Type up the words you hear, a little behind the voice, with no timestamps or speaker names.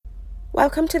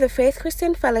Welcome to the Faith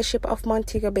Christian Fellowship of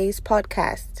Montego Bay's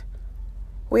podcast.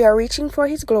 We are reaching for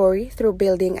His glory through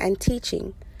building and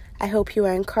teaching. I hope you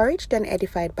are encouraged and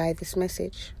edified by this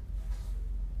message.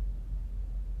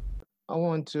 I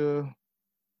want to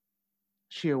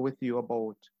share with you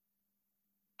about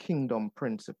kingdom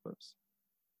principles.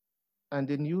 And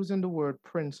in using the word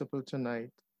principle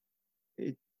tonight,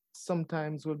 it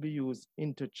sometimes will be used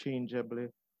interchangeably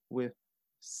with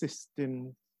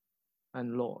systems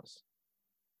and laws.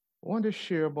 I want to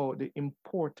share about the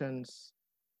importance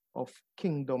of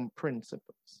kingdom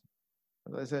principles.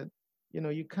 As I said,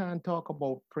 you can't talk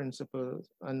about principles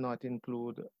and not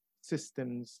include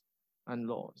systems and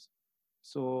laws.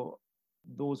 So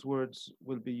those words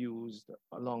will be used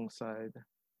alongside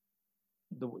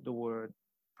the word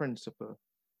principle.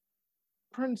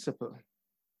 Principle.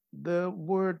 The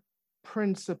word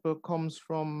principle comes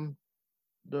from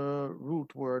the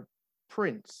root word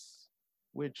prince,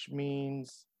 which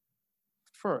means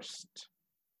first.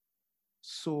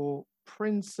 So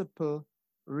principle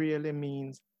really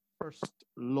means first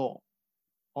law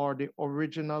or the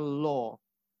original law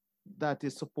that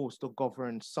is supposed to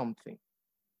govern something.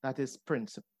 That is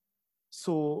principle.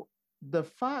 So the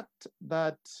fact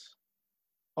that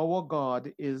our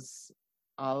God is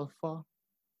Alpha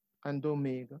and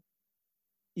Omega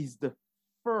is the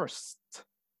first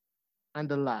and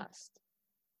the last.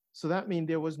 So that means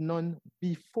there was none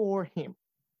before him,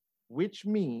 which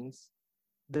means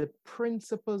the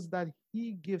principles that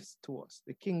he gives to us,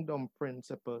 the kingdom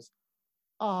principles,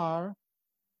 are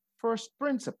first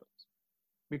principles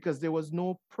because there was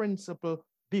no principle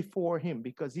before him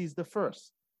because he's the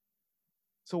first.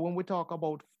 So when we talk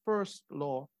about first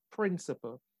law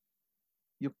principle,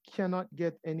 you cannot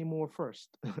get any more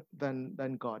first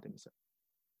than God himself.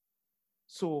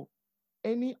 So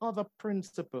any other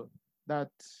principle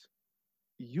that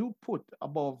you put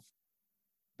above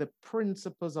the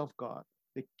principles of God,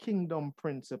 the kingdom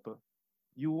principle,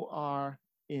 you are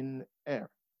in error.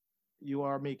 You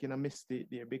are making a mistake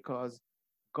there because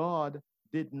God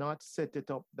did not set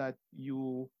it up that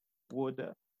you would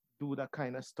do that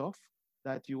kind of stuff,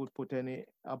 that you would put any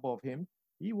above him.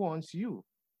 He wants you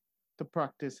to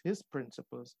practice his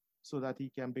principles so that you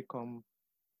can become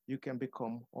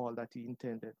all that he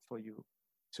intended for you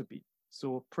to be.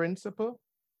 So principle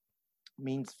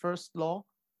means first law,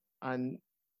 and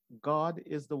God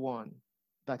is the one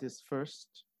that is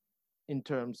first in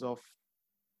terms of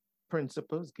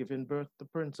principles, giving birth to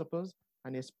principles,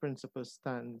 and his principle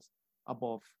stands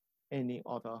above any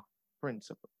other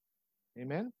principle.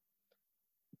 Amen.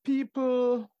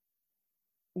 People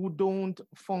who don't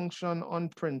function on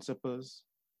principles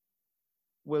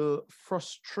will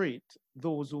frustrate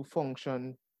those who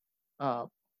function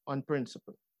on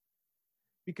principle.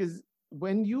 Because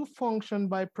when you function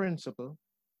by principle,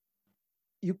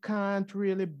 you can't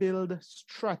really build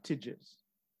strategies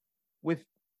with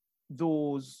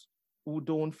those who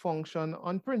don't function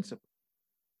on principle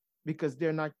because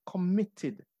they're not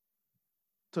committed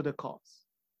to the cause.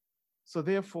 So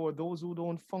therefore, those who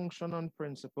don't function on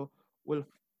principle will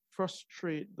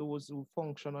frustrate those who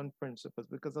function on principles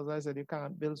because, as I said, you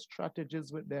can't build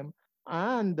strategies with them.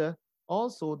 And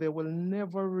also, they will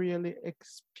never really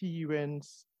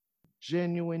experience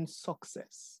genuine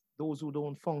success. Those who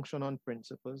don't function on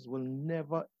principles will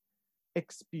never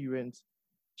experience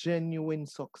genuine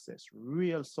success,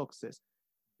 real success,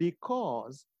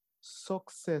 because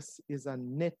success is a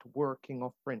networking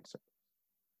of principles.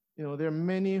 There are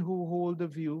many who hold the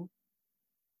view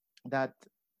that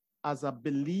as a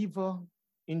believer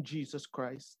in Jesus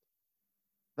Christ,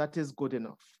 that is good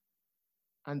enough.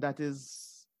 And that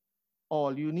is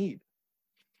all you need.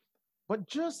 But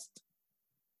just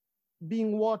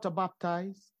being water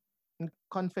baptized and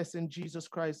confessing Jesus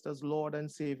Christ as Lord and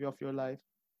Savior of your life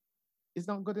is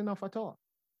not good enough at all.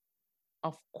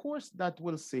 Of course, that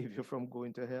will save you from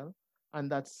going to hell,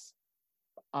 and that's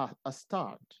a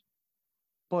start.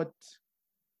 But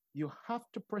you have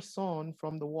to press on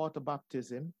from the water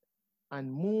baptism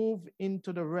and move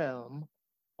into the realm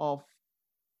of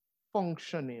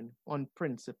functioning on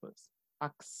principles,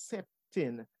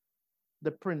 accepting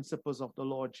the principles of the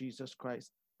Lord Jesus Christ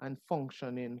and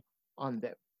functioning on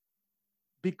them.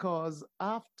 Because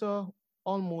after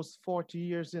almost 40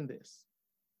 years in this,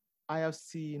 I have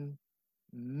seen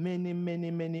many, many,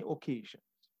 many occasions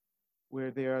where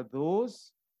there are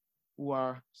those who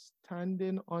are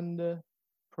standing on the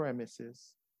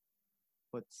premises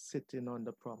but sitting on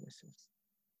the promises.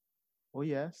 Oh,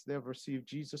 yes, they have received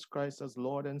Jesus Christ as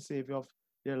Lord and Savior of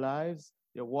their lives.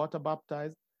 They're water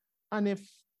baptized. And if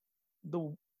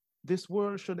this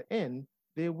world should end,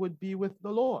 they would be with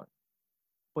the Lord.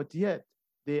 But yet,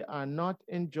 they are not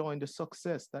enjoying the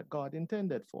success that God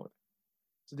intended for them.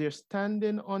 So they're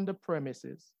standing on the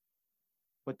premises,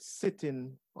 but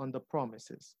sitting on the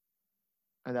promises.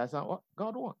 And that's not what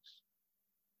God wants.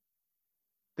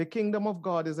 The kingdom of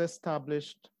God is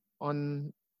established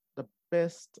on the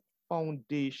best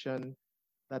foundation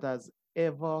that has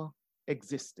ever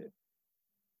existed.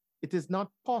 It is not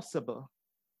possible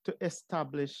to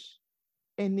establish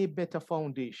any better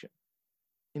foundation.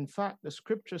 In fact, the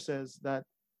scripture says that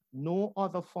no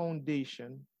other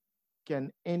foundation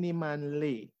can any man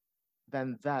lay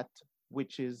than that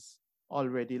which is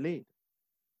already laid.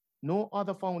 No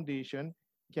other foundation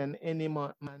can any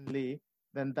man lay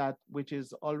than that which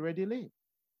is already laid.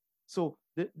 So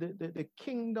the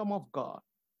kingdom of God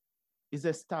is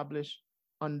established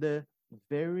on the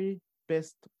very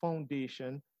best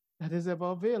foundation that is ever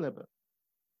available.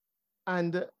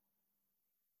 And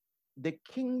the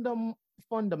kingdom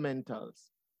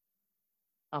fundamentals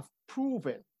have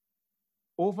proven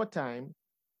over time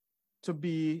to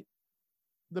be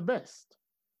the best.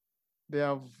 They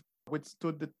have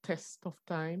withstood the test of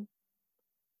time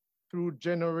through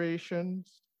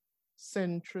generations,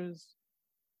 centuries,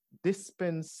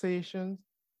 dispensations,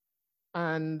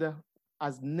 and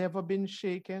has never been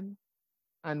shaken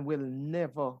and will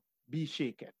never be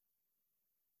shaken.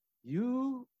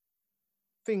 You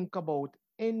think about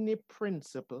any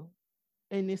principle,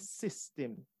 any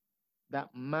system that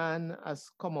man has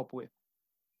come up with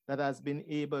that has been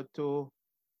able to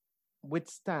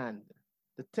withstand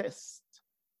the test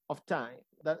of time,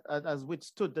 that has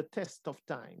withstood the test of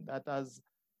time, that has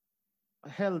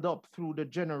held up through the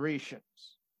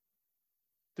generations,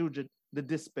 through the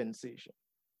dispensation.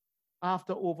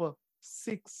 After over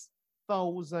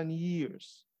 6,000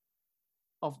 years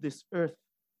of this earth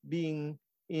being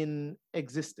in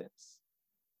existence,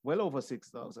 well over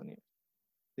 6,000 years,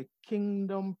 the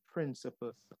kingdom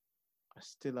principles are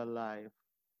still alive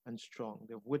and strong.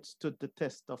 They've withstood the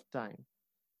test of time.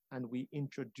 And we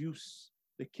introduce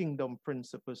the kingdom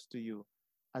principles to you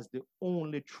as the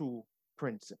only true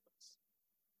principles.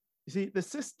 You see, the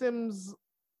systems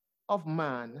of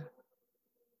man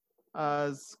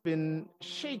has been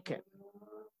shaken.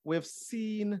 We've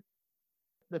seen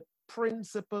the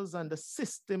principles and the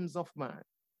systems of man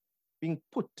being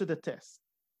put to the test,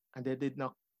 and they did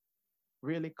not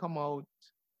really come out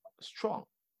strong.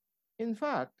 In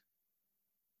fact,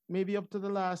 maybe up to the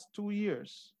last 2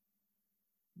 years,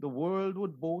 the world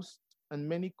would boast, and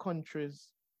many countries,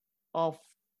 of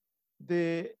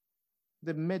the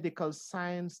medical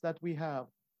science that we have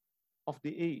of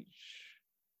the age,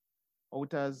 how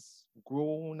it has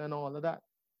grown and all of that.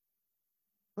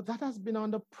 But that has been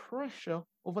under pressure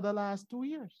over the last 2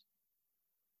 years.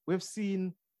 We've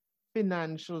seen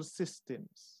financial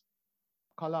systems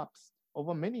collapse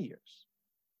over many years.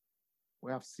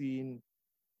 We have seen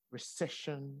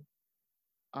recession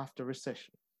after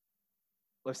recession.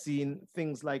 We've seen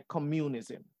things like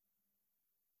communism,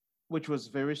 which was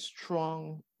very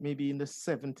strong maybe in the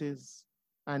 70s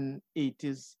and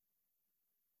 80s,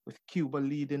 with Cuba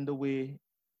leading the way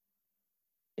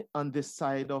on this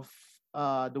side of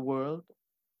the world.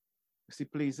 You see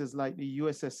places like the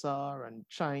USSR and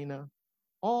China,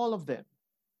 all of them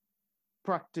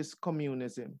practice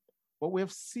communism. But we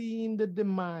have seen the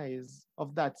demise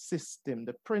of that system.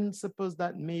 The principles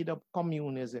that made up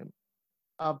communism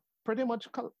have pretty much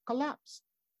collapsed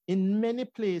in many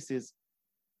places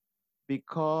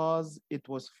because it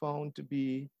was found to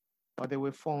be, or they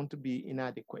were found to be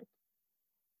inadequate.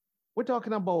 We're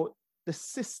talking about the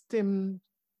system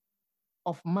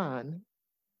of man,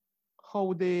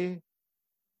 how they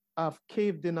have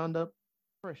caved in under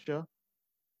pressure,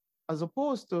 as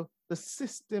opposed to the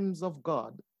systems of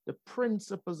God, the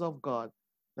principles of God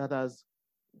that has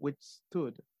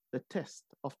withstood the test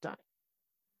of time.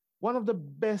 One of the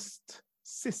best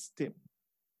systems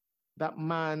that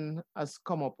man has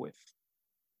come up with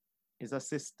is a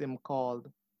system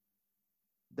called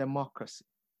democracy.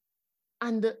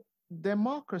 And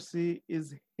democracy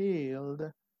is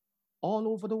hailed all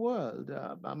over the world,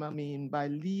 by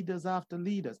leaders after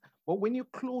leaders. But when you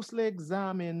closely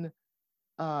examine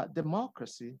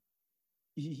democracy,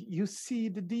 you see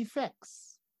the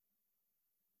defects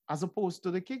as opposed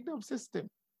to the kingdom system.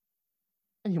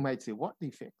 And you might say, what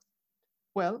defects?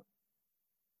 Well,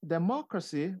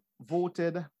 democracy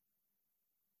voted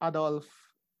Adolf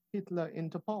Hitler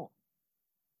into power.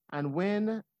 And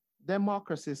when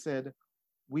democracy said,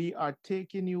 we are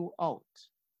taking you out,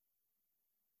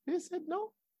 they said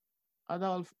no.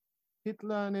 Adolf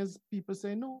Hitler and his people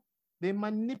say no. They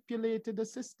manipulated the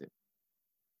system.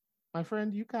 My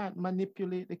friend, you can't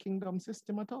manipulate the kingdom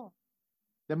system at all.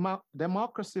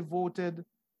 Democracy voted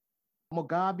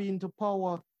Mugabe into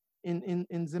power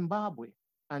in Zimbabwe.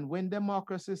 And when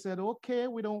democracy said, okay,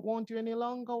 we don't want you any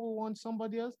longer, we want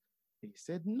somebody else, they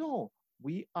said, no,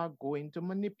 we are going to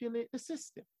manipulate the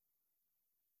system.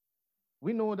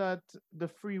 We know that the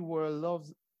free world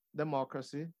loves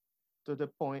democracy to the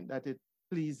point that it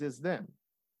pleases them.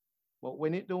 But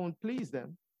when it don't please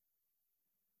them,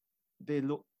 they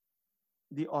look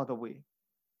the other way.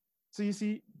 So you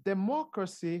see,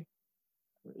 democracy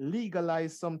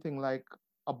legalized something like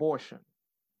abortion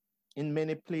in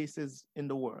many places in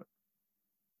the world,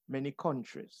 many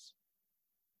countries.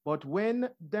 But when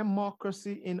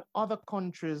democracy in other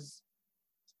countries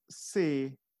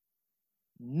say,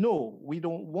 no, we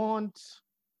don't want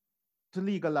to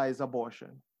legalize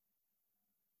abortion,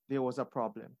 there was a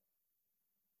problem.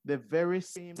 The very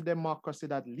same democracy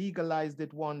that legalized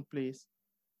it one place,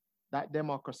 that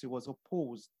democracy was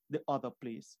opposed the other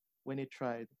place when it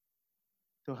tried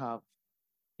to have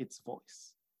its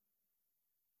voice.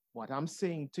 What I'm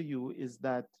saying to you is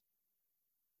that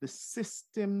the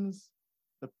systems,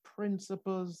 the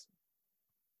principles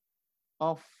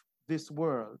of this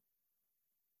world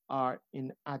are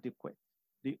inadequate.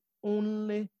 The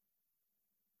only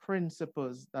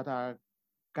principles that are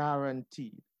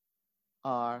guaranteed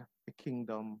are the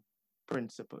kingdom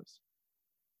principles.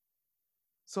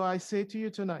 So I say to you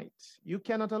tonight, you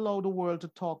cannot allow the world to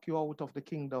talk you out of the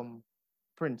kingdom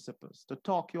principles, to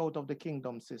talk you out of the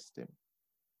kingdom system.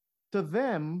 To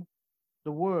them,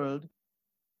 the world,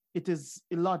 it is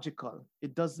illogical.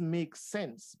 It doesn't make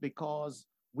sense because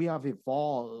we have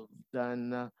evolved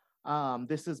and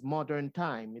this is modern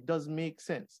time. It doesn't make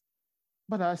sense.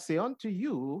 But I say unto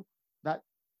you that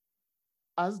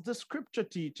as the scripture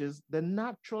teaches, the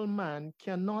natural man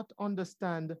cannot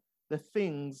understand the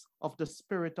things of the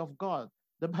Spirit of God.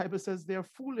 The Bible says they're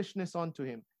foolishness unto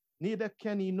him. Neither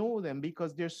can he know them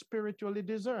because they're spiritually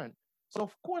discerned. So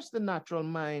of course the natural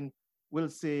mind will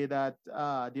say that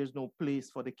there's no place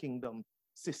for the kingdom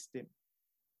system.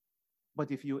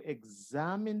 But if you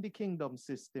examine the kingdom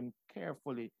system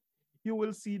carefully, you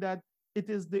will see that it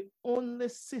is the only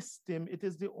system, it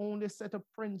is the only set of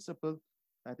principles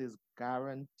that is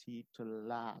guaranteed to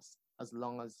last as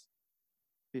long as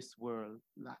this world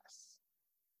lasts.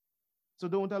 So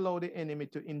don't allow the enemy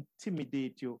to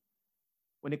intimidate you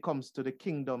when it comes to the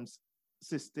kingdom's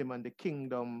system and the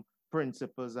kingdom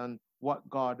principles and what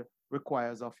God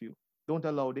requires of you. Don't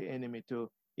allow the enemy to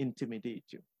intimidate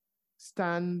you.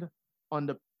 Stand on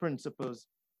the principles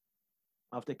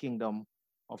of the kingdom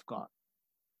of God.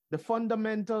 The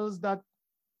fundamentals that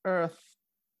earth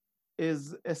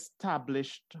is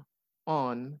established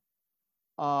on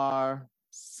are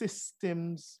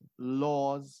systems,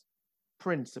 laws,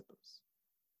 principles.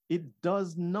 It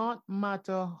does not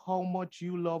matter how much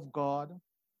you love God,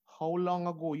 how long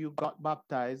ago you got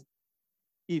baptized.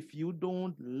 If you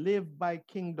don't live by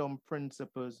kingdom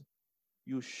principles,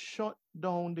 you shut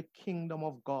down the kingdom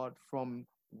of God from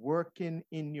working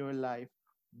in your life,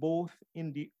 both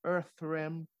in the earth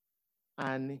realm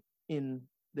and in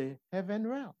the heaven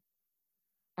realm.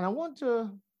 And I want to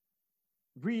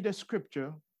read a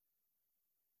scripture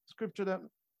that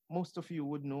most of you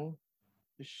would know,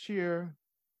 to share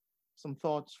some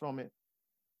thoughts from it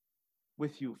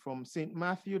with you from St.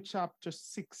 Matthew chapter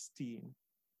 16.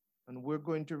 And we're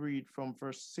going to read from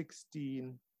verse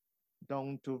 16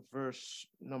 down to verse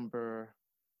number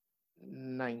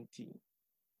 19.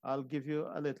 I'll give you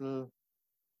a little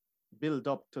build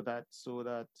up to that so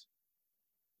that,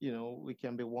 we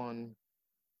can be one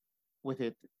with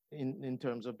it in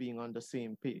terms of being on the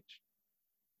same page.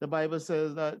 The Bible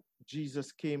says that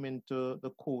Jesus came into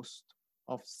the coast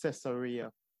of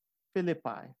Caesarea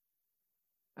Philippi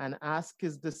and asked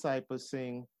his disciples,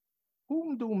 saying,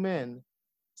 whom do men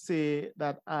say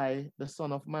that I, the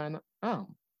Son of Man, am?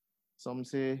 Some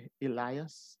say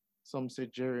Elias, some say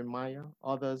Jeremiah,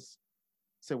 others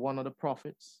say one of the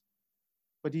prophets.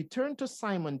 But he turned to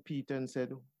Simon Peter and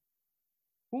said,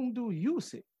 whom do you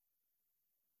say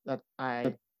that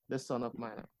I, the Son of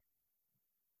Man, am?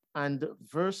 And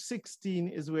verse 16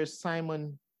 is where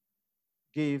Simon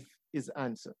gave his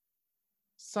answer.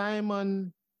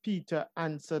 Simon Peter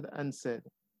answered and said,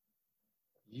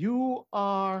 you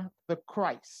are the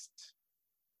Christ,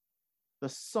 the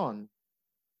Son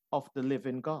of the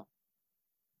living God.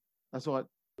 That's what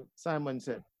Simon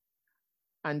said.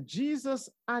 And Jesus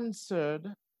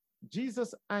answered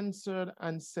and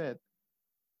said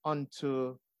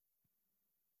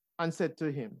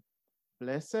to him,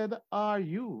 blessed are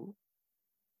you,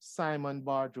 Simon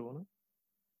Bar-Jonah,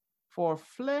 for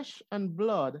flesh and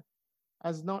blood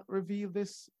has not revealed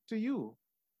this to you,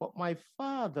 but my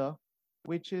Father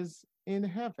which is in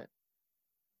heaven.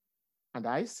 And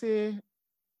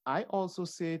I also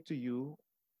say to you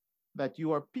that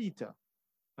you are Peter,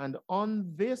 and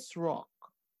on this rock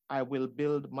I will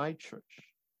build my church,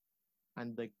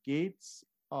 and the gates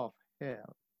of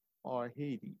hell or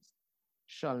Hades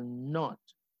shall not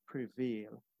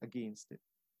prevail against it.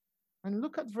 And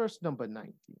look at verse number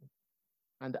 19.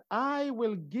 And I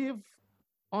will give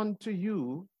unto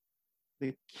you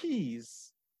the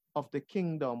keys of the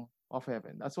kingdom of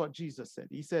heaven. That's what Jesus said.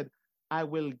 He said, I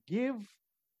will give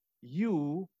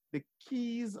you the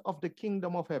keys of the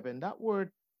kingdom of heaven. That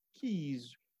word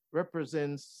keys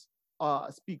represents,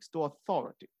 speaks to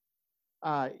authority.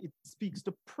 It speaks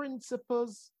to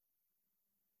principles.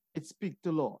 It speaks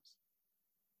to laws.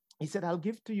 He said, I'll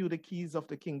give to you the keys of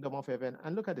the kingdom of heaven.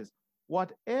 And look at this.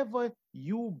 Whatever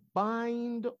you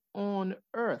bind on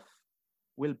earth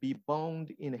will be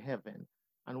bound in heaven.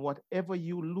 And whatever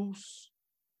you loose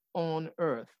on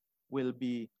earth will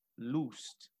be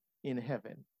loosed in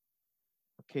heaven.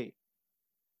 Okay.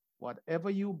 Whatever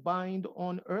you bind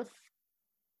on earth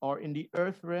or in the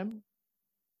earth realm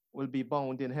will be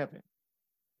bound in heaven.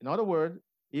 In other words,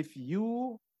 if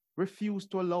you refuse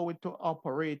to allow it to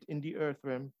operate in the earth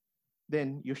realm,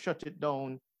 then you shut it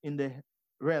down in the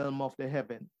realm of the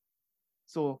heaven.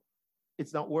 So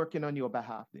it's not working on your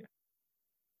behalf there.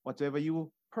 Whatever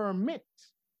you permit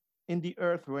in the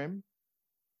earth realm,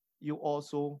 you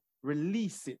also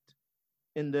release it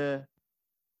in the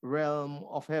realm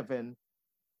of heaven,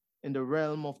 in the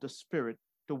realm of the spirit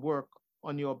to work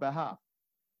on your behalf.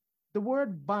 The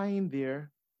word bind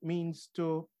there means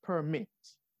to permit.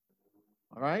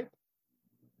 All right?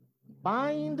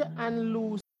 Bind and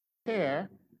loose here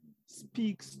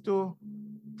speaks to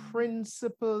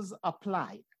principles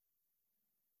applied.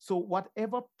 So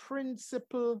whatever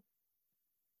principle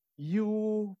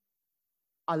you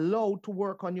allow to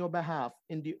work on your behalf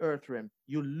in the earth realm,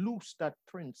 you loose that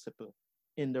principle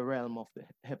in the realm of the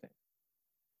heaven.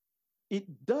 It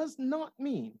does not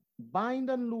mean, bind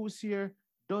and loose here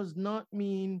does not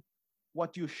mean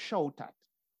what you shout at.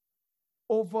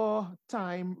 Over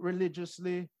time,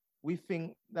 religiously, we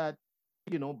think that,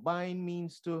 bind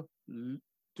means to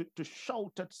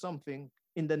shout at something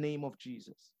in the name of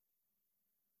Jesus.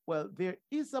 Well, there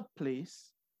is a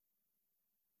place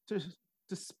to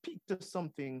speak to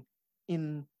something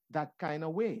in that kind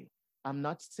of way. I'm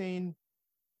not saying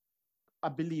a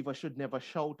believer should never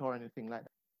shout or anything like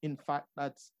that. In fact,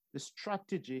 that's the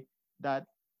strategy that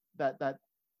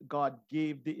God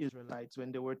gave the Israelites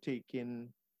when they were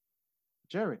taking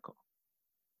Jericho.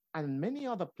 And many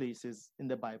other places in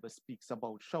the Bible speaks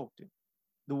about shouting.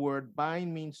 The word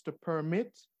bind means to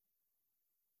permit,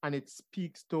 and it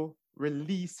speaks to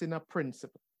releasing a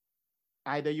principle.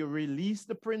 Either you release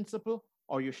the principle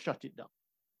or you shut it down.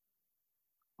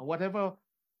 And whatever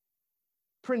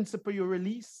principle you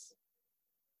release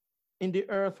in the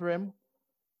earth realm,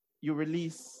 you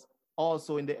release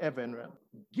also in the heaven realm.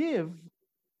 Give,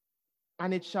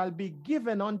 and it shall be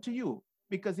given unto you.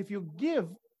 Because if you give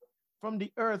from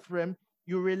the earth realm,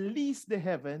 you release the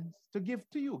heavens to give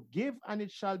to you. Give, and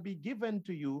it shall be given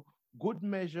to you, good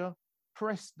measure,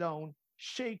 pressed down,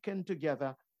 shaken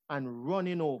together, and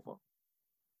running over.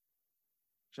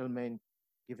 Shall men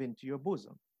give into your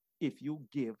bosom. If you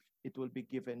give, it will be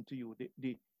given to you.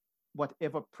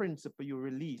 Whatever principle you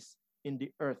release in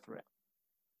the earth realm.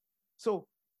 So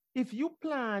if you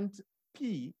plant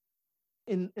pea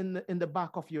in the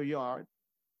back of your yard,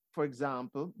 for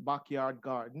example, backyard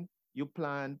garden, you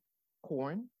plant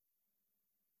corn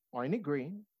or any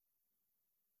grain,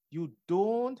 you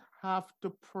don't have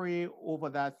to pray over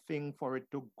that thing for it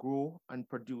to grow and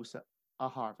produce a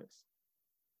harvest.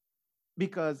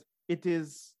 Because it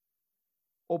is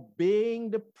obeying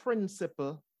the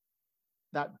principle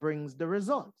that brings the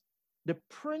result. The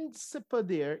principle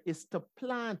there is to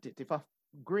plant it. If a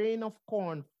grain of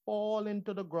corn fall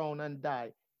into the ground and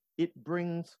die, it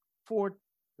brings forth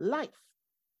life.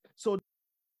 So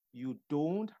you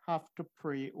don't have to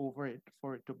pray over it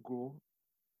for it to grow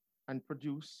and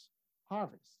produce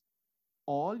harvest.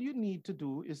 All you need to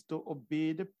do is to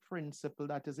obey the principle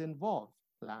that is involved.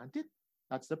 Plant it,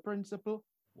 that's the principle.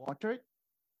 Water it,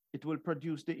 it will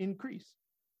produce the increase.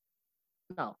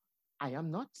 Now, I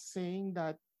am not saying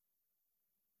that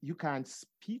you can't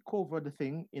speak over the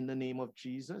thing in the name of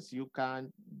Jesus. You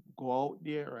can't go out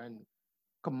there and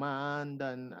command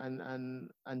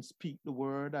and speak the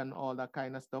word and all that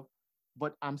kind of stuff.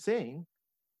 But I'm saying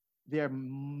there are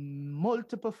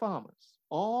multiple farmers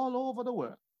all over the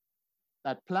world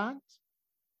that plant.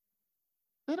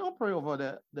 They don't pray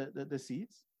over the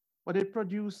seeds, but they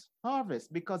produce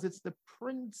harvest because it's the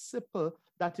principle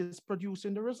that is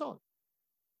producing the result.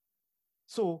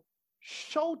 So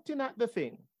Shouting at the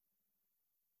thing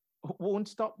won't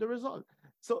stop the result.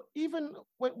 So even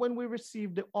when we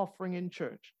receive the offering in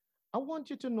church, I want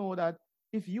you to know that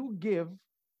if you give,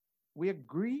 we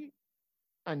agree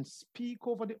and speak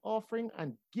over the offering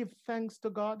and give thanks to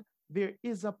God, there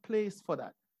is a place for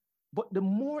that. But the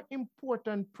more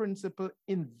important principle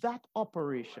in that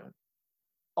operation,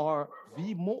 or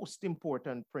the most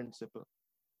important principle,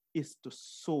 is to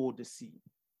sow the seed.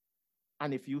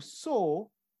 And if you sow,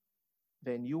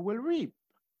 then you will reap.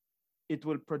 It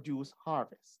will produce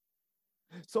harvest.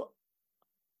 So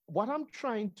what I'm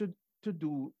trying to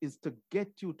do is to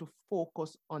get you to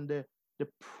focus on the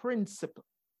principle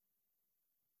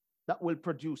that will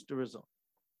produce the result,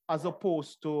 as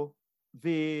opposed to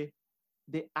the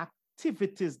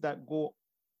activities that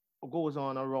goes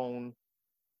on around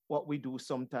what we do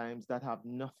sometimes that have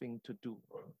nothing to do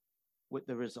with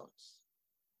the results.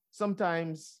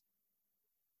 Sometimes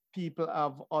people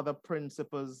have other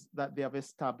principles that they have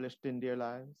established in their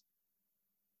lives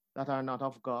that are not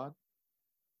of God,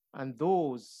 and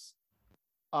those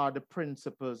are the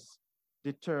principles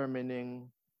determining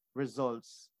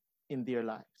results in their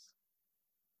lives.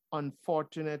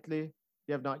 Unfortunately,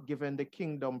 they have not given the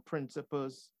kingdom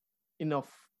principles enough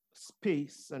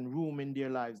space and room in their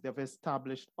lives. They've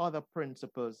established other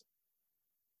principles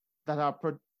that are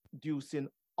producing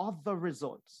other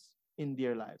results in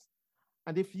their lives.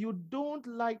 And if you don't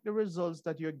like the results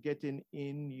that you're getting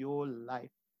in your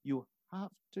life, you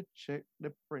have to check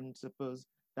the principles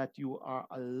that you are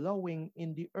allowing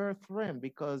in the earth realm,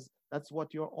 because that's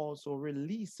what you're also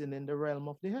releasing in the realm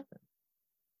of the heaven.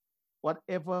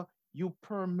 Whatever you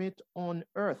permit on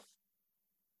earth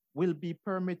will be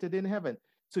permitted in heaven.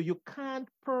 So you can't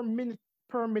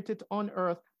permit it on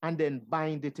earth and then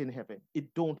bind it in heaven.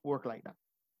 It don't work like that.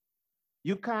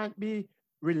 You can't be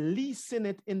releasing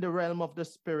it in the realm of the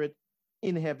spirit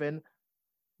in heaven,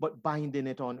 but binding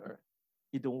it on earth.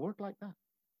 It don't work like that.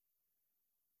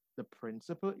 The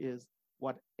principle is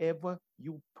whatever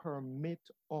you permit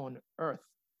on earth.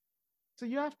 So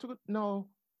you have to now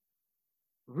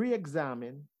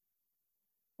re-examine,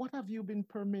 what have you been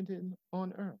permitting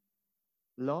on earth?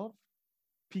 Love,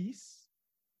 peace.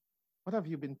 What have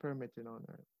you been permitting on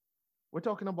earth? We're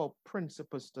talking about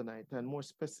principles tonight, and more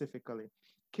specifically,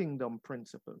 kingdom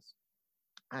principles.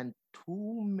 And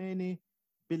too many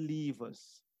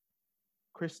believers,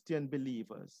 Christian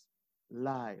believers,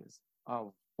 lives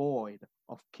are void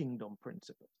of kingdom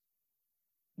principles,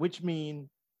 which means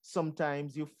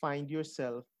sometimes you find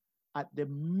yourself at the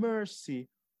mercy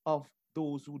of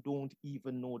those who don't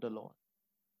even know the Lord.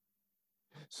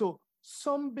 So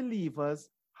some believers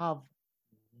have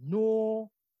no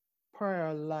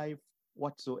prayer life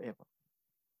whatsoever.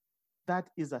 That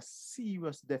is a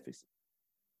serious deficit.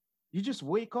 You just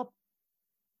wake up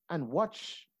and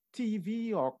watch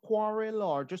TV or quarrel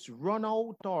or just run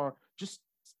out or just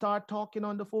start talking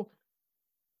on the phone.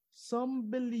 Some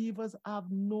believers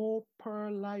have no prayer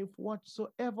life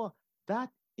whatsoever. That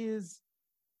is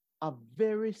a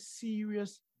very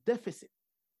serious deficit.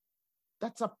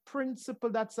 That's a principle,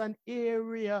 that's an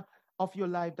area of your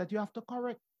life that you have to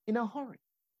correct in a hurry.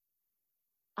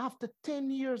 After 10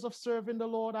 years of serving the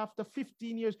Lord, after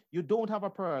 15 years, you don't have a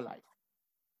prayer life.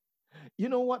 You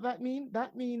know what that means?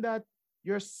 That means that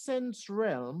your sense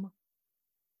realm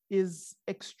is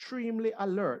extremely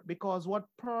alert, because what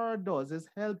prayer does is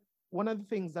help. One of the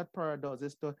things that prayer does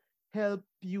is to help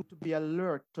you to be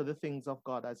alert to the things of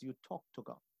God as you talk to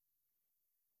God.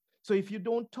 So if you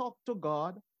don't talk to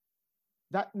God,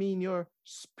 that means your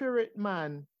spirit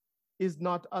man is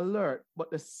not alert, but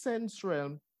the sense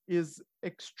realm is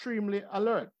extremely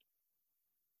alert.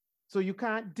 So you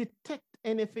can't detect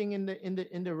anything in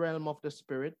the realm of the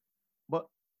spirit, but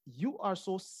you are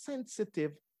so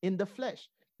sensitive in the flesh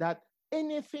that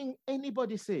anything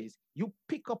anybody says, you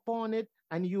pick up on it,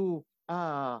 and you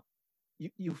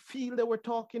feel they were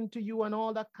talking to you and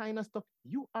all that kind of stuff.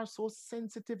 You are so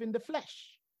sensitive in the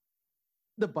flesh.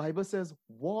 The Bible says,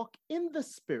 walk in the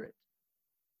spirit,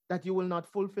 that you will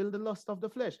not fulfill the lust of the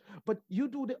flesh. But you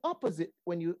do the opposite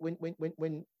when you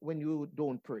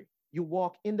don't pray. You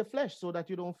walk in the flesh so that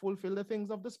you don't fulfill the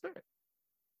things of the spirit.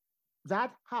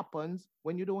 That happens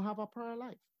when you don't have a prayer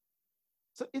life.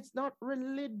 So it's not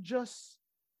religious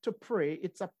to pray.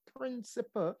 It's a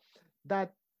principle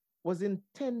that was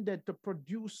intended to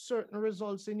produce certain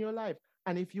results in your life.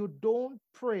 And if you don't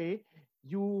pray,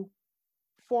 you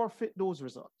forfeit those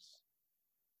results.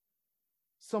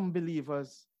 Some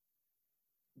believers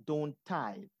don't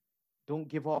tithe, don't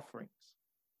give offerings.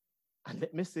 And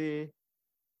let me say,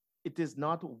 it is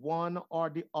not one or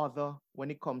the other when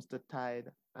it comes to tithe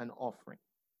and offering.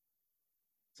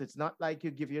 So it's not like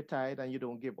you give your tithe and you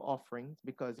don't give offerings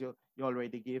because you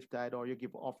already gave tithe, or you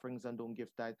give offerings and don't give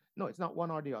tithe. No, it's not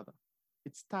one or the other.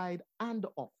 It's tithe and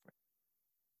offering.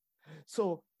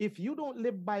 So if you don't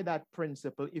live by that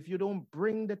principle, if you don't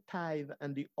bring the tithe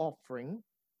and the offering,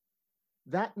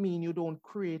 that means you don't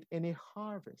create any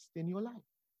harvest in your life.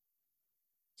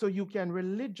 So you can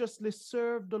religiously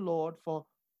serve the Lord for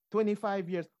 25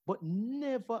 years, but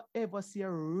never ever see a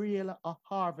real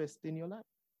harvest in your life.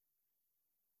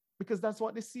 Because that's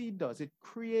what the seed does. It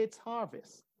creates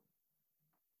harvest.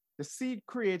 The seed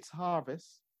creates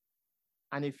harvest.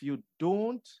 And if you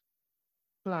don't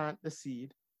plant the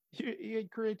seed, you're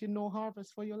creating no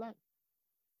harvest for your life.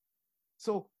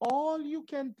 So all you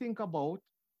can think about,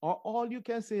 or all you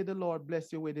can say the Lord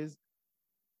bless you with, is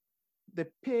the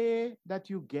pay that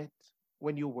you get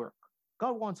when you work.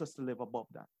 God wants us to live above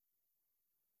that.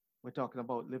 We're talking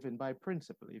about living by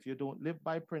principle. If you don't live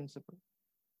by principle,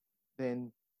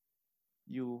 then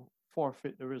you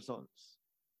forfeit the results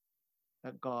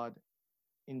that God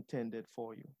intended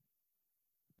for you.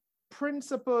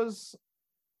 Principles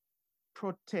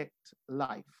protect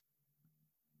life,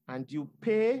 and you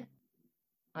pay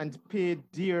and pay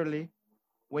dearly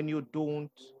when you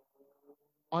don't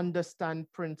understand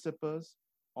principles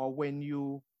or when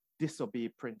you disobey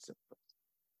principles.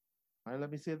 All right,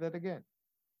 let me say that again.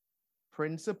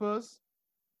 Principles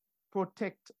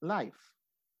protect life.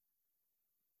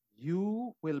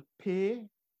 You will pay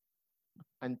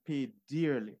and pay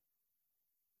dearly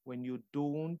when you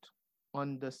don't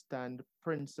understand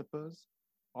principles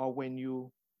or when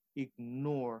you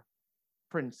ignore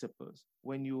principles,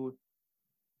 when you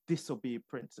disobey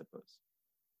principles.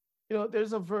 You know,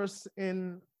 there's a verse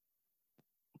in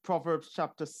Proverbs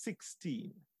chapter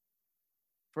 16,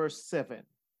 verse 7,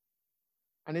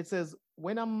 and it says,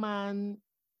 when a man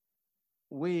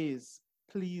ways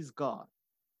please God,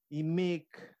 he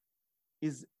make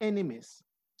his enemies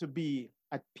to be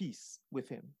at peace with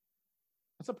him.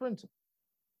 That's a principle.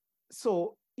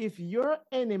 So if your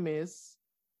enemies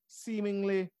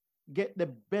seemingly get the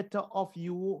better of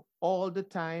you all the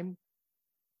time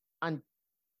and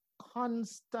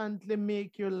constantly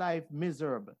make your life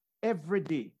miserable every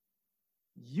day,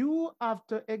 you have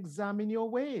to examine your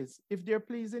ways if they're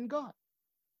pleasing God.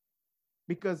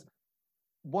 Because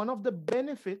one of the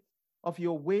benefits of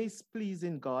your ways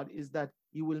pleasing God is that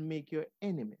He will make your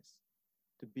enemies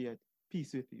to be at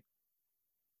peace with you.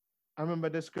 I remember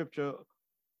the scripture,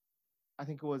 I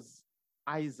think it was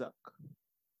Isaac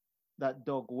that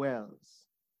dug wells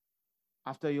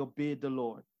after he obeyed the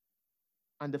Lord.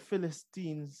 And the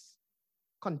Philistines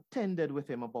contended with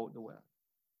him about the well.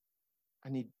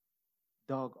 And he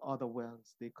dug other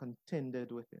wells. They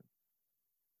contended with him.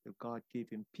 Till God gave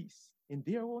him peace in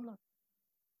their own life.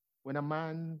 When a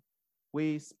man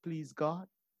ways please God,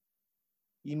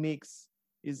 he makes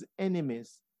his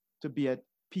enemies to be at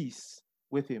peace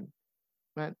with him.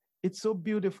 Man, it's so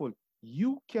beautiful.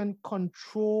 You can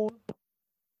control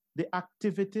the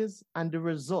activities and the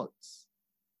results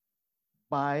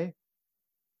by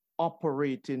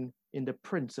operating in the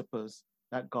principles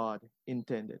that God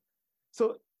intended.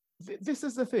 So this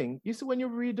is the thing. You see, when you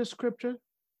read the scripture,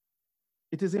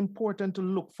 it is important to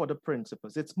look for the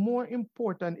principles. It is more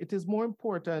important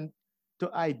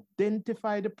to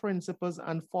identify the principles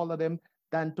and follow them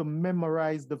than to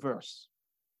memorize the verse.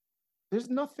 There's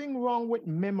nothing wrong with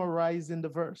memorizing the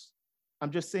verse.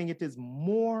 I'm just saying it is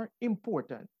more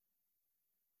important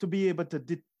to be able to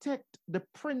detect the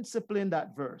principle in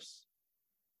that verse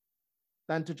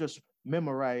than to just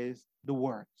memorize the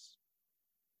words.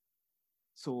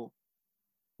 So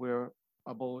we're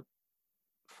about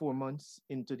 4 months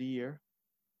into the year.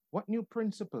 What new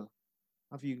principle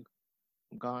have you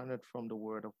garnered from the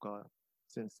Word of God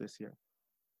since this year?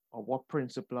 Or what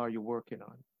principle are you working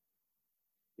on?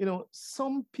 You know,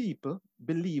 some people,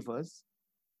 believers,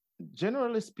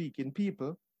 generally speaking,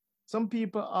 some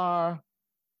people are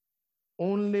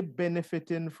only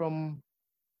benefiting from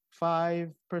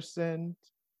 5%,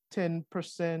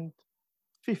 10%,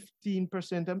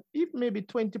 15%, and even maybe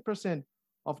 20%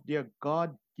 of their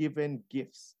God-given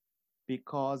gifts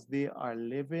because they are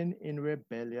living in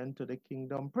rebellion to the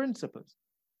kingdom principles.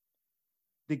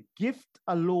 The gift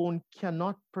alone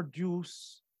cannot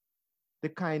produce the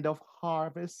kind of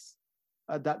harvest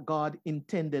that God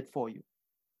intended for you.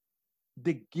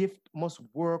 The gift must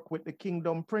work with the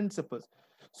kingdom principles.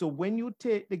 So when you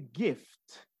take the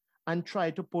gift and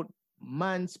try to put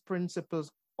man's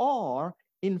principles or,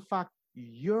 in fact,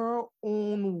 your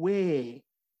own way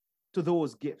to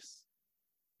those gifts,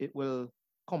 it will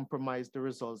compromise the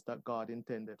results that God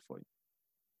intended for you.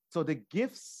 So the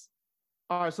gifts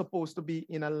are supposed to be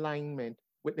in alignment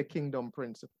with the kingdom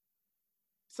principle.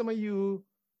 Some of you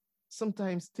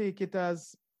sometimes take it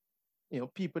as,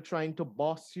 people trying to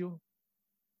boss you.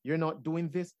 You're not doing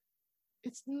this.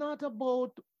 It's not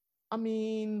about, I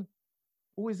mean,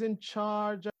 who is in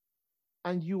charge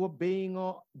and you obeying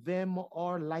them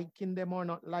or liking them or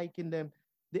not liking them.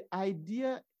 The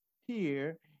idea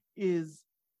here is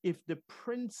if the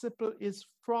principle is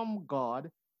from God,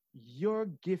 your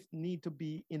gift need to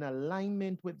be in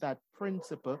alignment with that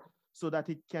principle so that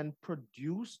it can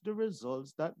produce the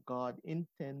results that God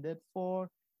intended for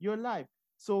your life.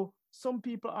 So some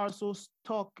people are so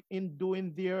stuck in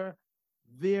doing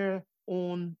their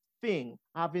own thing,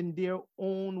 having their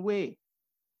own way.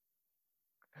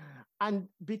 And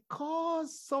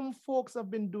because some folks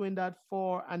have been doing that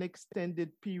for an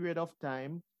extended period of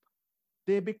time,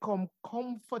 they become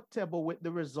comfortable with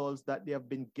the results that they have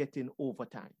been getting over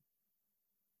time.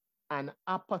 And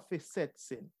apathy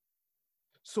sets in.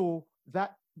 So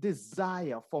that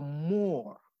desire for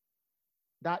more,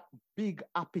 that big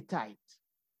appetite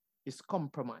is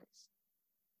compromised.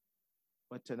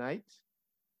 But tonight,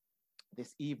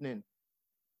 this evening,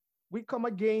 we come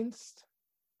against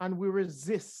and we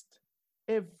resist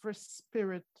every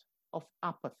spirit of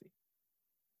apathy,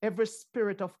 every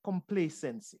spirit of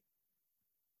complacency,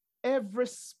 every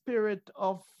spirit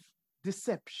of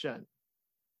deception,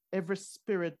 every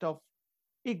spirit of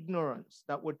ignorance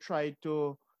that would try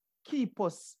to keep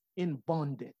us in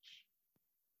bondage.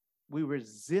 We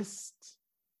resist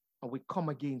and we come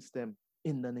against them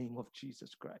in the name of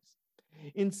Jesus Christ.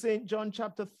 In St. John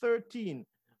chapter 13,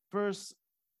 verse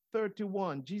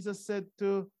 31, Jesus said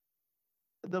to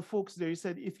the folks there, he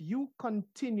said, if you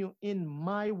continue in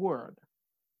my word,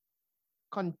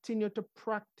 continue to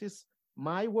practice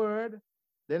my word,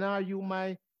 then are you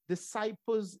my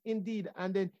disciples indeed.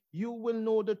 And then you will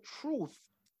know the truth,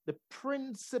 the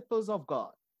principles of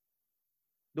God,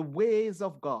 the ways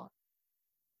of God.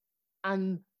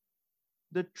 And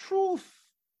the truth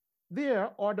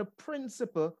there, or the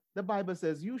principle, the Bible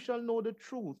says, you shall know the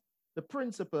truth, the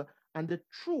principle, and the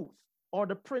truth or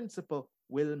the principle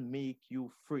will make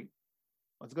you free.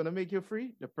 What's going to make you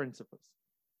free? The principles,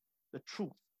 the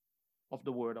truth of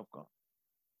the word of God.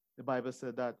 The Bible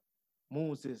said that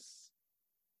Moses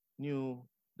knew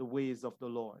the ways of the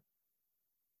Lord,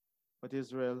 but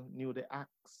Israel knew the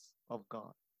acts of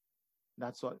God.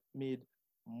 That's what made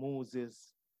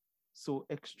Moses so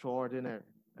extraordinary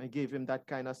and gave him that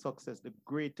kind of success, the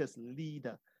greatest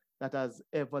leader that has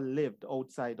ever lived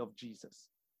outside of Jesus.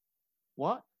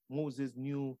 What? Moses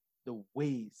knew the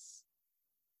ways,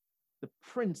 the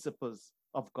principles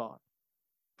of God.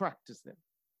 Practice them.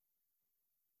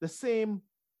 The same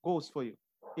goes for you.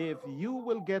 If you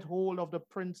will get hold of the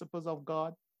principles of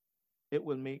God, it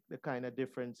will make the kind of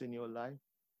difference in your life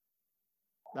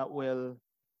that will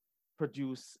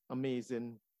produce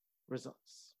amazing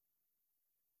results.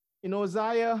 In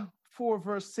Hosea 4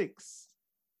 verse 6,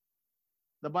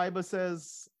 the Bible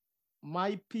says,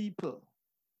 my people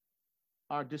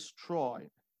are destroyed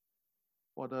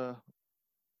for the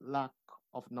lack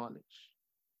of knowledge.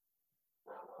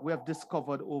 We have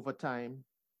discovered over time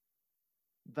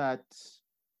that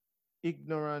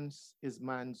ignorance is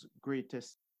man's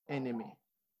greatest enemy.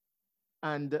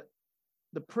 And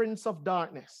the prince of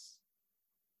darkness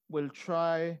will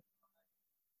try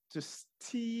to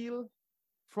steal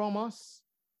from us,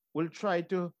 will try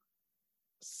to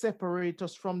separate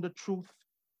us from the truth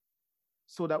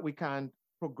so that we can't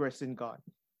progress in God.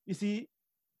 You see,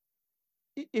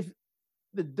 if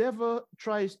the devil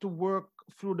tries to work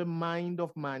through the mind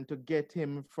of man to get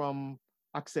him from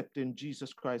accepting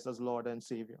Jesus Christ as Lord and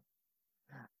Savior,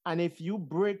 and if you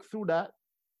break through that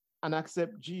and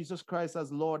accept Jesus Christ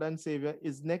as Lord and Savior,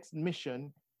 his next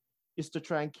mission is to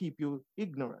try and keep you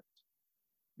ignorant.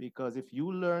 Because if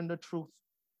you learn the truth,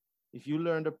 if you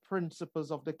learn the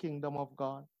principles of the kingdom of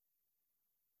God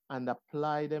and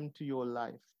apply them to your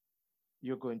life,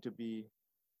 you're going to be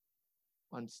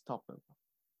unstoppable.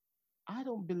 I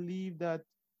don't believe that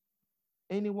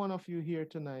any one of you here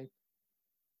tonight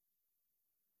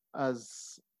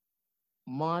has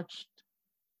marched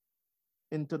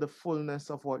into the fullness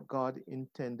of what God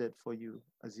intended for you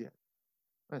as yet.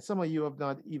 And some of you have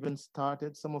not even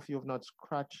started. Some of you have not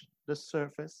scratched the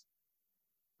surface.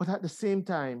 But at the same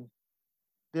time,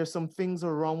 there's some things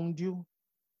around you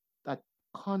that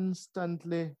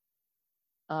constantly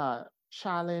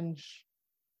challenge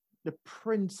the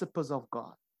principles of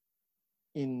God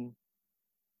in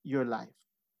your life.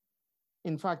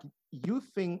 In fact, you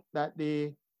think that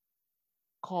they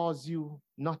cause you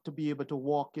not to be able to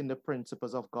walk in the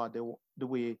principles of God the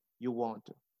way you want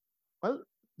to. Well,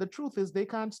 the truth is they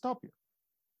can't stop you.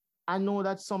 I know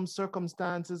that some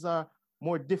circumstances are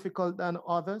more difficult than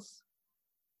others.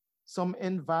 Some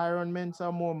environments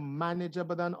are more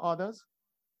manageable than others.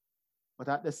 But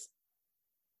at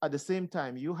the same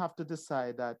time, you have to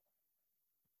decide that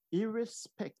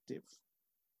irrespective,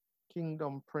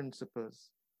 kingdom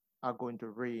principles are going to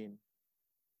reign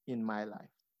in my life.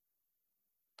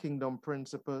 Kingdom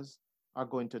principles are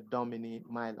going to dominate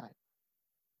my life.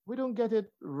 We don't get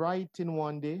it right in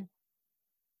one day.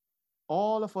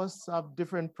 All of us have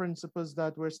different principles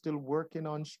that we're still working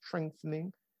on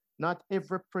strengthening. Not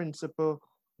every principle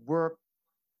works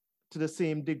to the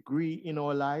same degree in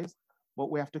our lives, but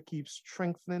we have to keep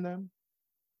strengthening them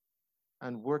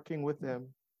and working with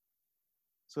them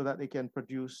so that they can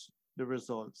produce the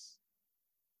results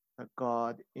that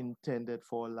God intended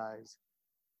for our lives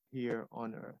here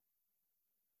on earth.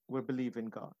 We believe in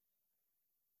God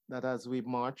that as we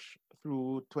march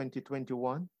through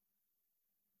 2021,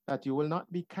 that you will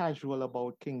not be casual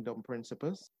about kingdom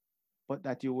principles, but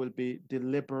that you will be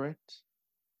deliberate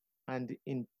and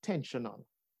intentional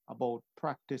about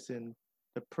practicing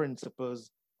the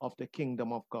principles of the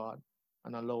kingdom of God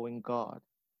and allowing God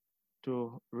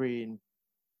to reign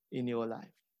in your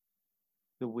life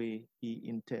the way He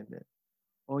intended.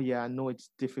 Oh, yeah, I know it's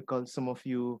difficult. Some of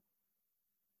you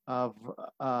have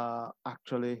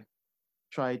actually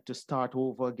tried to start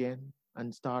over again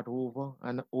and start over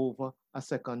and over a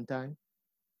second time.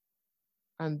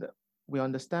 And we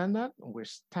understand that. We're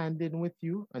standing with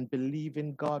you and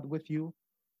believing God with you,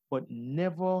 but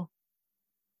never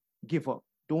give up.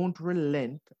 Don't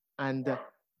relent and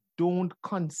don't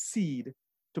concede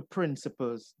to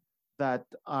principles that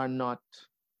are not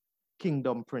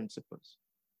kingdom principles.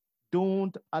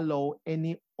 Don't allow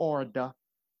any order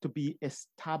to be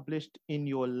established in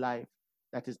your life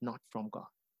that is not from God.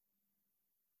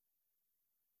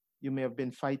 You may have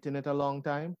been fighting it a long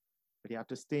time, but you have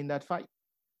to stay in that fight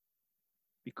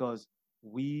because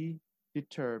we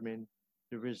determine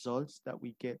the results that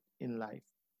we get in life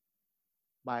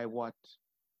by what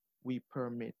we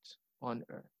permit on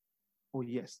earth. Oh,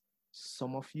 yes,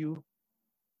 some of you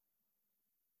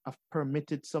have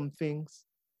permitted some things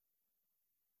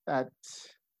that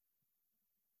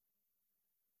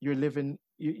you're living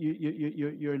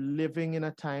in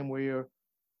a time where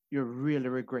you're really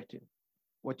regretting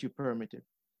what you permitted.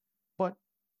 But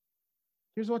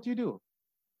here's what you do.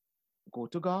 Go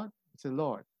to God and say,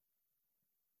 Lord,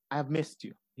 I've missed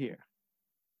you here.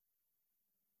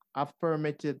 I've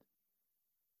permitted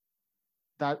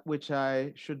that which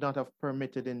I should not have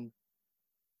permitted in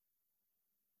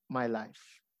my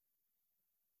life.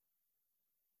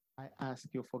 I ask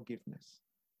your forgiveness.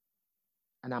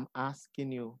 And I'm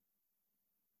asking you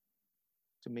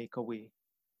to make a way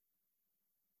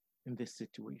in this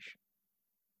situation.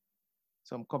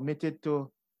 So I'm committed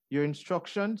to your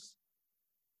instructions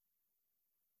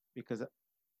because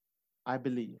I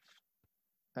believe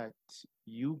that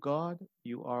you, God,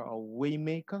 you are a way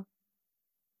maker,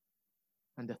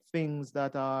 and the things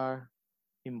that are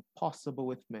impossible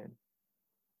with men,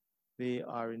 they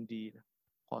are indeed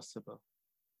possible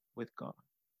with God.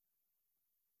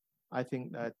 I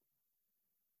think that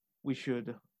we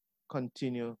should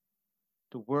continue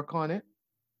to work on it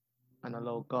and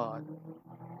allow God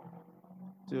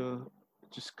to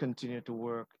just continue to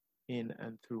work in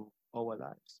and through our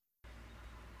lives.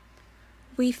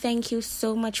 We thank you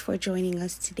so much for joining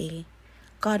us today.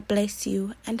 God bless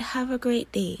you and have a great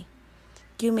day.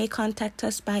 You may contact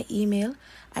us by email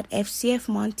at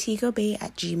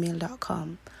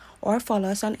fcfmontegobay@gmail.com or follow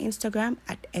us on Instagram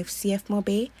at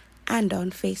fcfmobay and on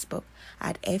Facebook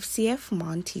at FCF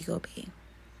Montego Bay.